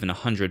 10s or even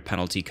 100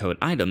 penalty code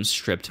items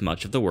stripped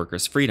much of the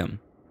worker's freedom.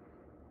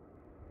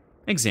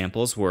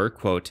 Examples were,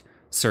 quote,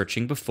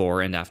 "searching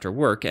before and after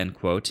work," end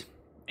quote,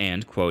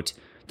 and, quote,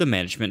 "the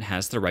management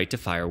has the right to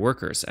fire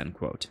workers," end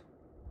quote.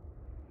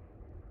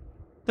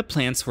 The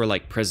plants were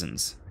like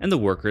prisons, and the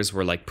workers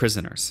were like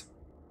prisoners.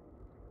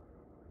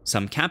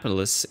 Some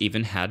capitalists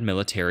even had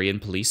military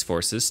and police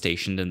forces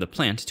stationed in the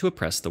plant to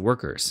oppress the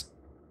workers.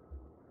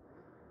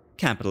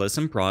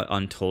 capitalism brought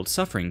untold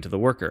suffering to the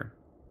worker.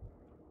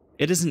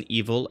 It is an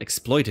evil,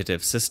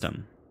 exploitative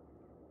system.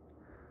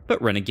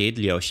 But renegade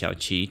Liu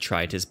Shaoqi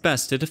tried his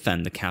best to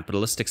defend the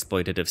capitalist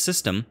exploitative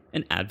system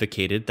and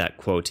advocated that,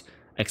 quote,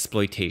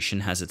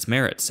 exploitation has its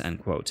merits,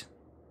 end quote.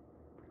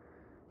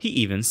 He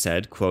even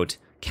said, quote,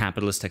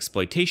 capitalist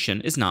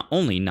exploitation is not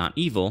only not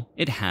evil,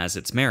 it has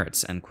its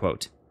merits, end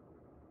quote.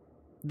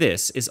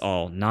 This is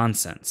all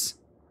nonsense.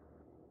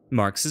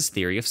 Marx's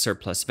theory of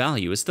surplus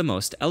value is the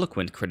most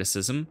eloquent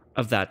criticism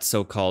of that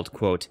so-called,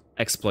 quote,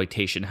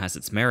 exploitation has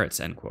its merits,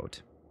 end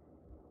quote.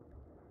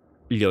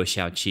 Liu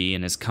Shaoqi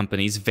and his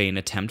company's vain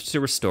attempt to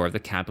restore the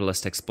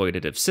capitalist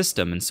exploitative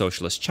system in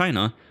socialist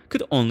China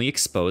could only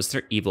expose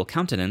their evil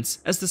countenance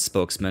as the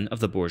spokesman of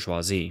the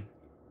bourgeoisie.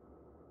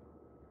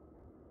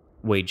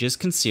 Wages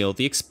conceal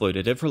the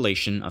exploitative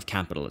relation of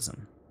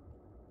capitalism.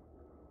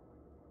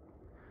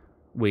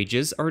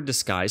 Wages are a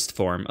disguised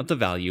form of the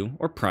value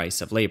or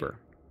price of labor.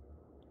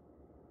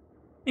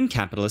 In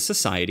capitalist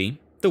society,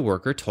 the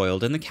worker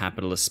toiled in the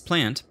capitalist's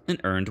plant and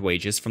earned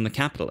wages from the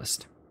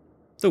capitalist.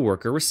 The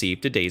worker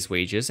received a day's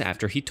wages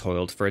after he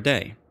toiled for a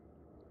day.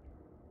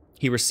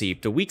 He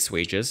received a week's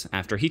wages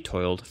after he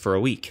toiled for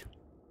a week.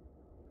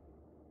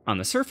 On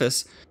the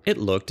surface, it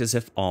looked as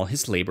if all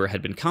his labor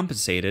had been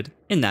compensated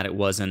and that it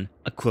was an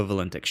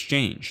equivalent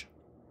exchange.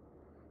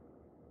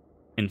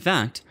 In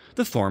fact,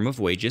 the form of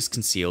wages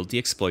concealed the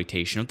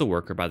exploitation of the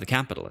worker by the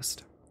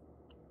capitalist.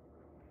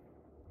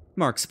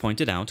 Marx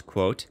pointed out,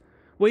 quote,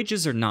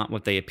 wages are not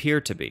what they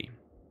appear to be.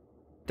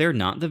 They are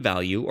not the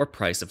value or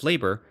price of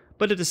labor,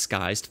 but a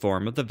disguised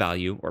form of the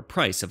value or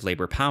price of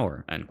labor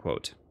power, end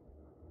quote.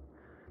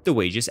 The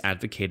wages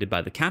advocated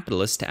by the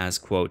capitalist as,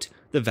 quote,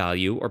 the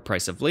value or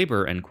price of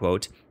labor, end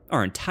quote,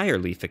 are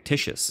entirely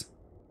fictitious.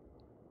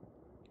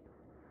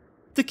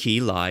 The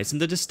key lies in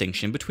the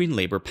distinction between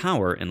labor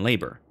power and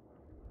labor.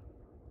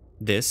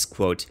 This,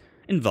 quote,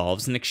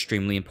 involves an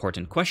extremely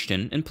important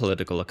question in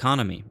political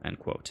economy, end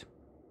quote.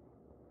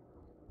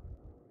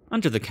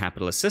 Under the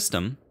capitalist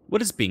system,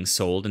 what is being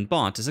sold and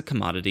bought as a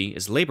commodity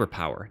is labor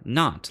power,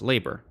 not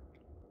labor.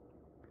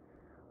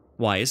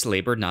 Why is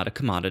labor not a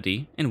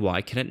commodity, and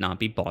why can it not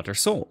be bought or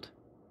sold?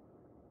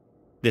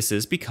 This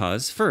is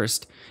because,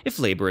 first, if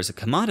labor is a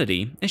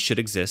commodity, it should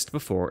exist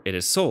before it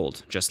is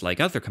sold, just like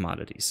other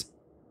commodities.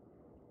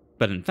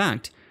 But in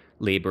fact,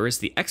 labor is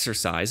the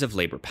exercise of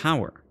labor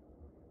power.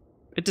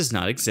 It does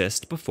not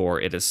exist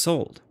before it is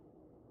sold.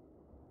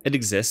 It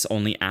exists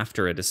only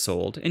after it is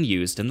sold and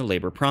used in the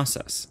labor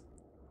process.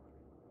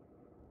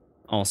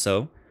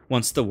 Also,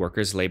 once the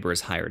worker's labor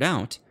is hired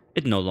out,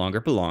 it no longer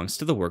belongs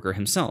to the worker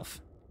himself.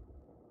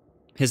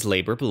 His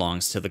labor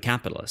belongs to the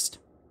capitalist.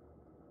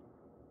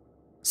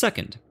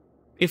 Second,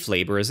 if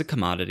labor is a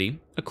commodity,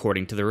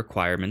 according to the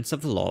requirements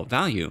of the law of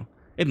value,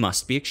 it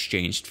must be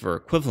exchanged for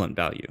equivalent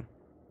value.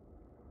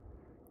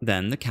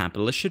 Then the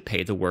capitalist should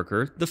pay the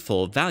worker the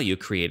full value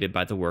created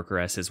by the worker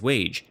as his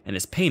wage and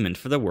his payment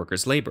for the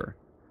worker's labor.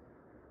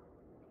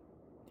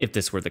 If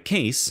this were the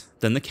case,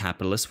 then the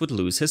capitalist would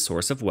lose his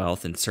source of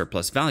wealth and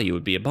surplus value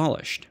would be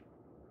abolished.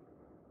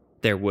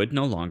 There would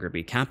no longer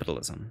be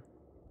capitalism.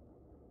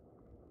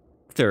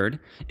 Third,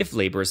 if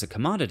labor is a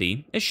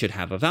commodity, it should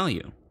have a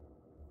value.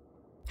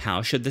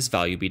 How should this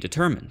value be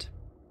determined?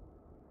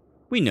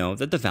 We know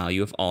that the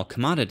value of all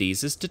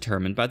commodities is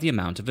determined by the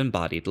amount of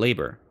embodied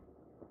labor.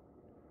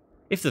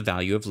 If the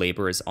value of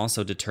labor is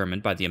also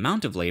determined by the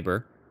amount of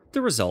labor,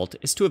 the result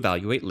is to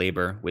evaluate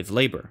labor with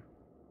labor.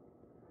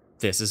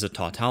 This is a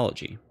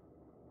tautology.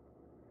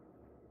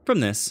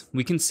 From this,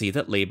 we can see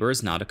that labor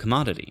is not a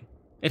commodity.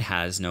 It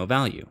has no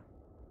value.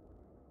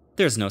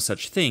 There is no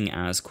such thing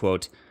as,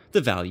 quote,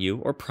 the value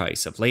or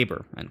price of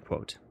labor, end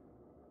quote.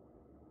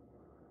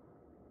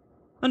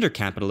 Under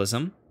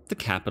capitalism, the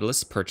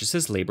capitalist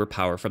purchases labor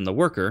power from the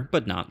worker,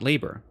 but not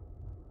labor.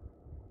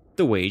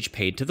 The wage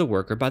paid to the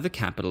worker by the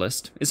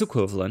capitalist is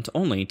equivalent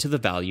only to the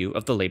value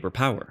of the labor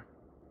power.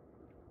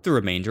 The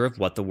remainder of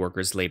what the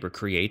worker's labor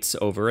creates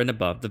over and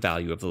above the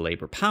value of the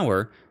labor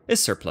power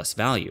is surplus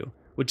value,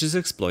 which is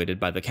exploited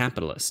by the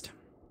capitalist.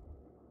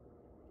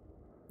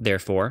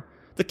 Therefore,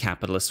 the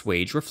capitalist's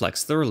wage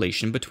reflects the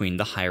relation between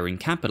the hiring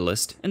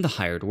capitalist and the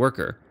hired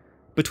worker,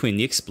 between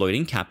the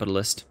exploiting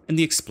capitalist and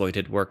the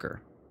exploited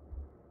worker.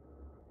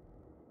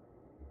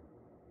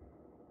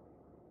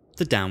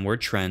 The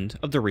downward trend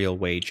of the real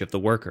wage of the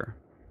worker.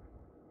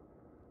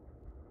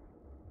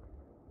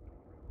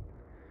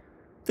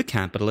 The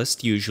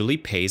capitalist usually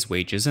pays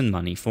wages in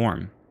money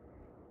form.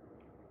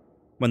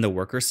 When the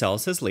worker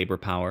sells his labor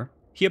power,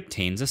 he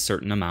obtains a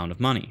certain amount of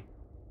money.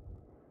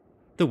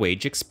 The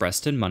wage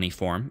expressed in money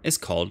form is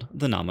called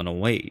the nominal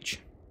wage.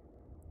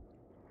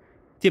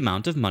 The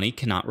amount of money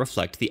cannot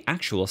reflect the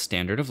actual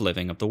standard of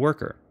living of the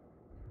worker.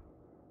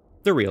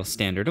 The real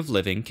standard of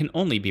living can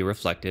only be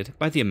reflected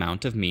by the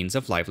amount of means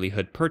of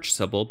livelihood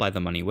purchasable by the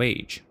money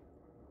wage.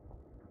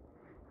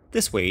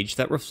 This wage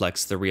that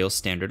reflects the real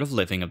standard of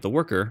living of the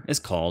worker is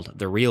called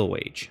the real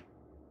wage.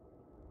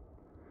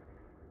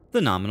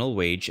 The nominal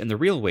wage and the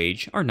real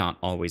wage are not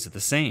always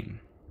the same.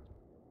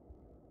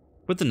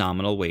 with the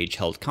nominal wage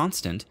held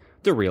constant,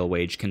 the real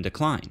wage can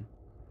decline.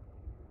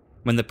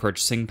 When the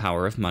purchasing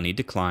power of money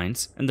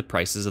declines and the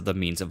prices of the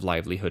means of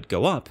livelihood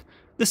go up,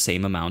 the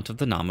same amount of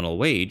the nominal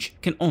wage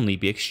can only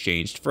be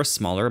exchanged for a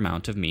smaller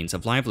amount of means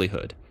of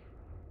livelihood.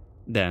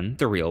 Then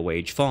the real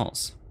wage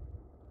falls.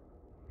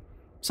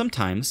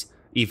 Sometimes,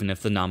 even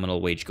if the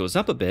nominal wage goes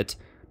up a bit,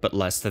 but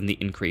less than the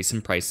increase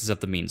in prices of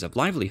the means of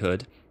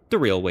livelihood, the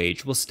real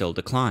wage will still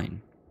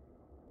decline.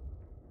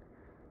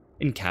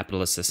 In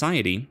capitalist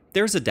society,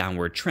 there is a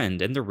downward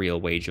trend in the real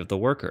wage of the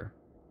worker.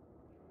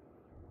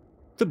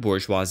 The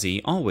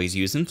bourgeoisie always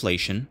use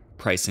inflation,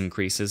 price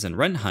increases, and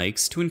rent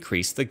hikes to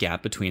increase the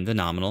gap between the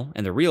nominal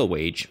and the real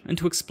wage and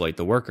to exploit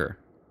the worker.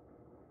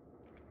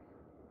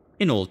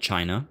 In old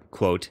China,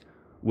 quote,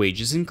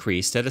 wages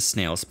increased at a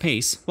snail's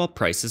pace while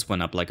prices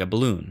went up like a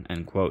balloon,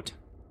 end quote.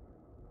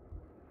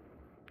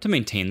 To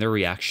maintain their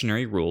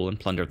reactionary rule and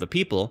plunder the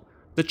people,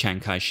 the Chiang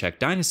Kai-shek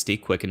dynasty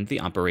quickened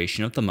the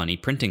operation of the money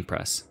printing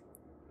press.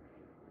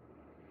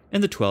 In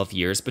the 12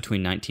 years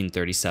between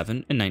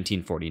 1937 and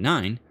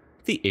 1949,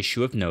 the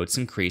issue of notes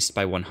increased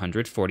by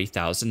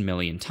 140,000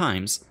 million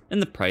times,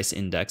 and the price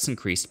index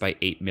increased by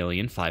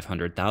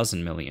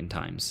 8,500,000 million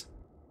times.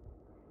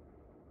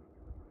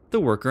 The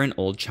worker in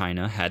old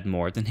China had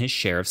more than his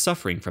share of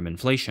suffering from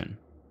inflation.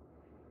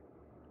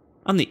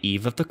 On the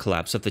eve of the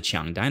collapse of the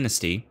Qiang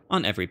dynasty,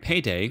 on every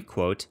payday,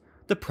 quote,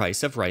 the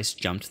price of rice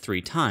jumped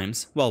 3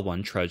 times while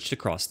one trudged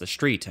across the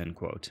street, end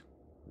quote.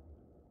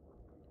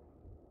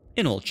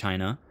 In old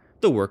China,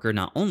 the worker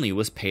not only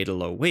was paid a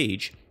low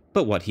wage,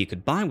 but what he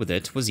could buy with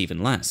it was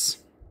even less.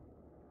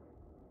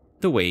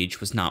 The wage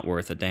was not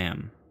worth a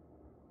damn.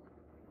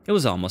 It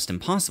was almost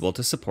impossible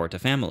to support a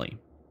family.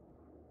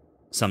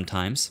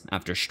 Sometimes,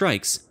 after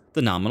strikes,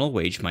 the nominal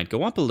wage might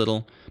go up a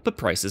little, but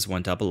prices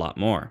went up a lot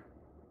more.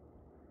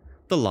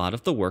 The lot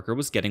of the worker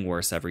was getting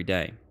worse every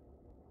day.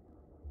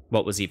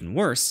 What was even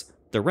worse,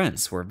 the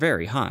rents were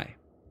very high.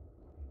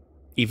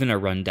 Even a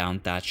run-down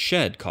thatched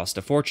shed cost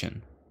a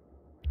fortune.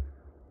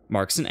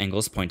 Marx and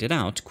Engels pointed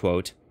out,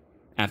 quote,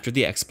 after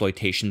the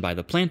exploitation by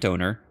the plant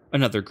owner,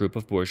 another group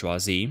of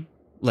bourgeoisie,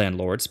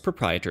 landlords,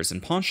 proprietors,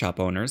 and pawnshop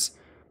owners,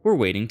 were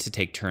waiting to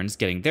take turns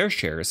getting their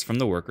shares from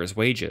the workers'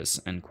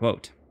 wages, end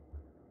quote.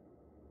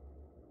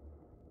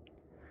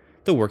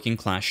 The working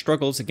class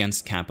struggles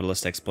against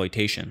capitalist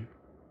exploitation.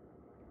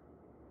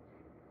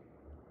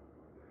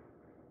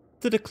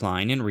 The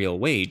decline in real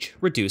wage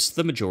reduced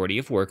the majority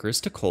of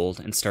workers to cold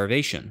and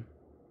starvation.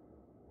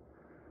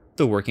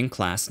 The working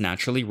class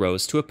naturally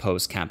rose to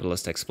oppose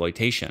capitalist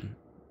exploitation.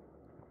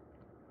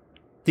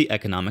 The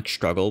economic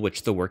struggle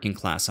which the working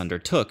class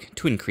undertook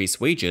to increase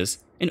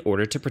wages in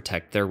order to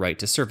protect their right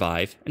to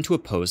survive and to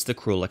oppose the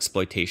cruel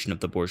exploitation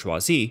of the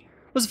bourgeoisie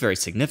was very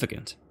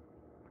significant.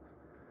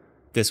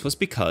 This was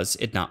because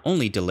it not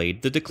only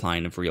delayed the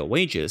decline of real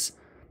wages,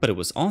 but it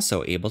was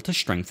also able to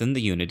strengthen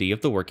the unity of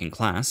the working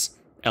class,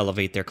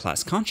 elevate their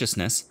class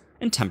consciousness,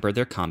 and temper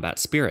their combat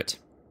spirit.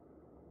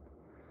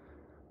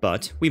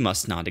 But we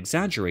must not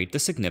exaggerate the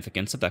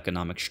significance of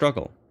economic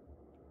struggle.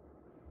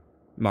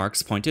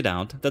 Marx pointed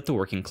out that the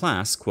working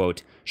class,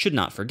 quote, should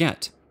not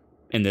forget,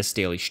 in this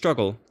daily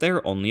struggle they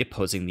are only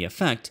opposing the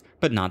effect,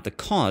 but not the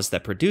cause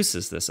that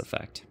produces this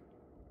effect.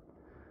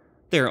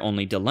 They are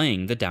only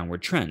delaying the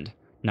downward trend,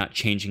 not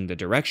changing the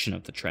direction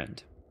of the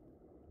trend.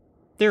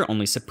 They are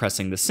only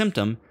suppressing the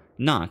symptom,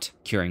 not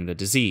curing the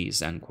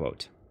disease, end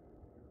quote.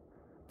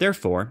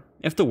 Therefore,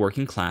 if the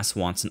working class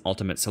wants an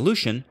ultimate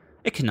solution,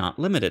 it cannot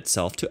limit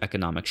itself to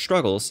economic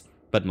struggles,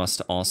 but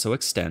must also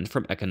extend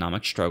from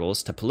economic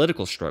struggles to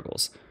political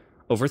struggles,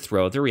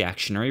 overthrow the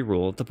reactionary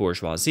rule of the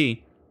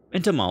bourgeoisie,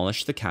 and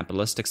demolish the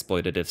capitalist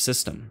exploitative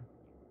system.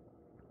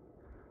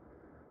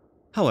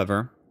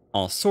 However,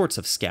 all sorts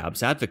of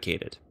scabs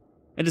advocated.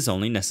 It is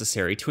only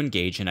necessary to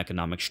engage in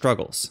economic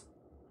struggles.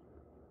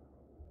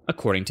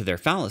 According to their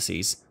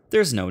fallacies,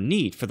 there is no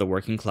need for the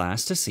working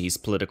class to seize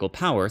political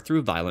power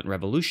through violent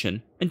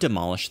revolution and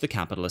demolish the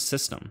capitalist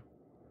system.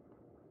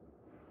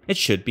 It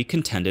should be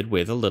contended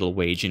with a little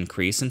wage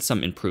increase and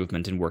some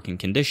improvement in working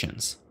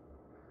conditions.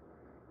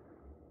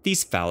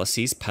 These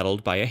fallacies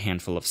peddled by a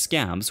handful of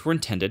scabs were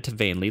intended to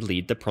vainly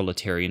lead the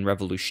proletarian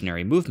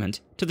revolutionary movement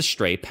to the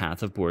stray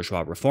path of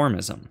bourgeois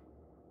reformism.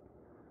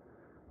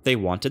 They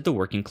wanted the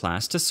working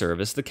class to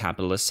serve as the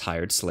capitalists'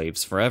 hired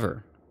slaves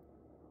forever.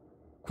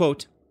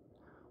 Quote,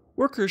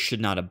 workers should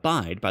not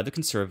abide by the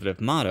conservative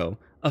motto,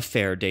 a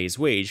fair day's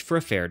wage for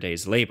a fair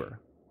day's labor.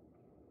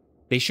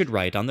 They should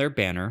write on their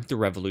banner the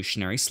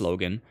revolutionary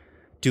slogan,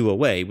 do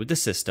away with the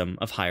system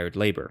of hired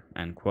labor,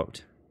 end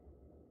quote.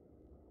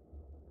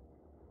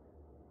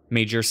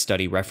 Major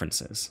study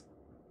references.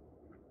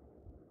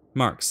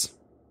 Marx,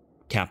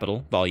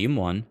 Capital, Volume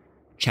 1,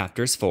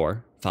 Chapters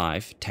 4,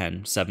 5,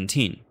 10,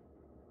 17.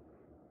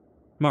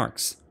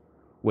 Marx,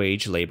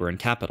 Wage, Labor, and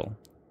Capital.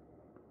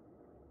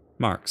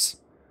 Marx,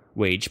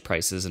 Wage,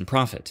 Prices, and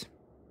Profit.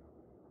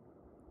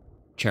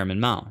 Chairman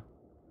Mao,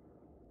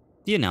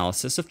 The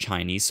Analysis of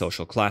Chinese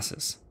Social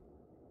Classes.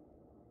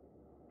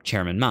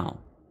 Chairman Mao,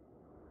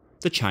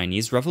 The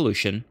Chinese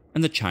Revolution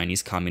and the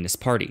Chinese Communist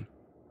Party,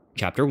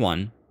 Chapter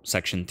 1,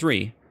 Section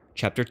 3,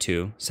 Chapter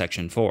 2,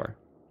 Section 4.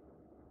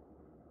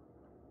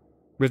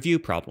 Review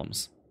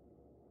problems.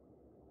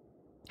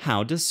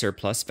 How does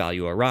surplus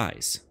value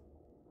arise?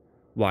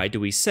 Why do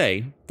we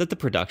say that the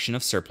production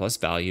of surplus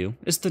value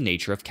is the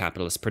nature of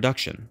capitalist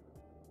production?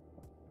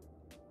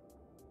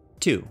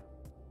 2.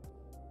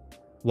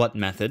 What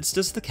methods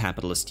does the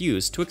capitalist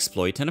use to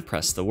exploit and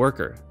oppress the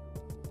worker?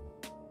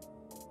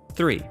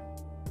 3.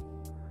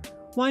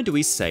 Why do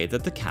we say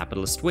that the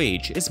capitalist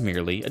wage is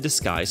merely a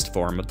disguised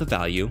form of the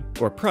value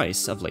or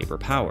price of labor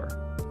power?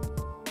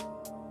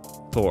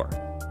 4.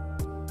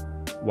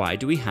 Why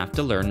do we have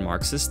to learn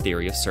Marxist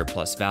theory of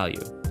surplus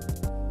value?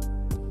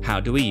 How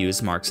do we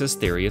use Marxist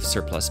theory of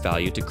surplus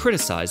value to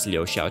criticize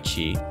Liu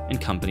Shaoqi and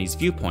company's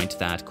viewpoint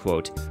that,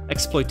 quote,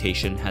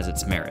 exploitation has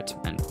its merit,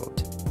 end quote?